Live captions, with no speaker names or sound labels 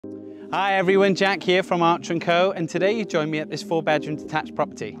Hi everyone, Jack here from Archer & Co, and today you join me at this 4-bedroom detached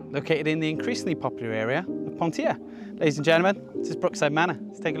property located in the increasingly popular area of Ponthir. Ladies and gentlemen, this is Brookside Manor.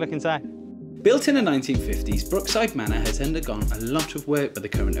 Let's take a look inside. Built in the 1950s, Brookside Manor has undergone a lot of work by the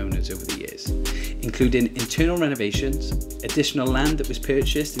current owners over the years, including internal renovations, additional land that was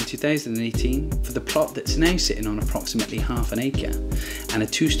purchased in 2018 for the plot that's now sitting on approximately half an acre, and a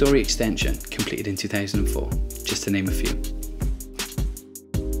 2-storey extension completed in 2004, just to name a few.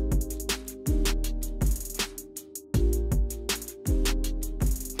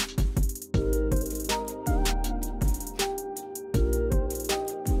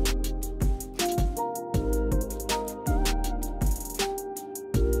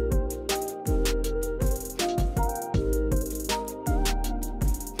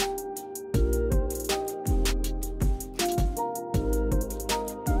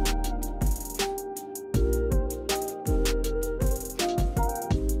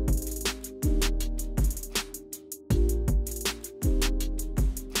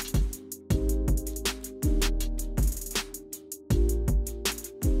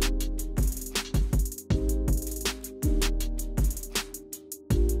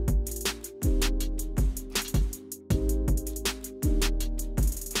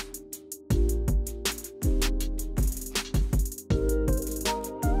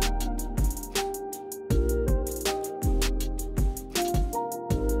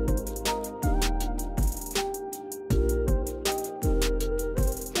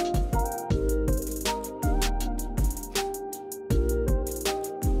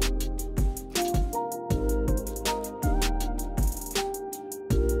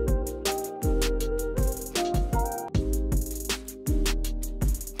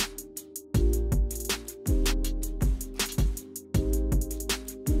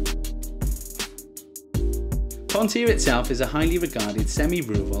 Ponthir itself is a highly regarded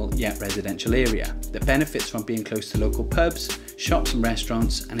semi-rural yet residential area that benefits from being close to local pubs, shops and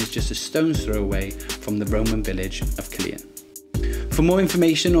restaurants, and is just a stone's throw away from the Roman village of Killeen. For more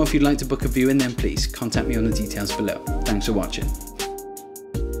information, or if you'd like to book a viewing, then please contact me on the details below. Thanks for watching.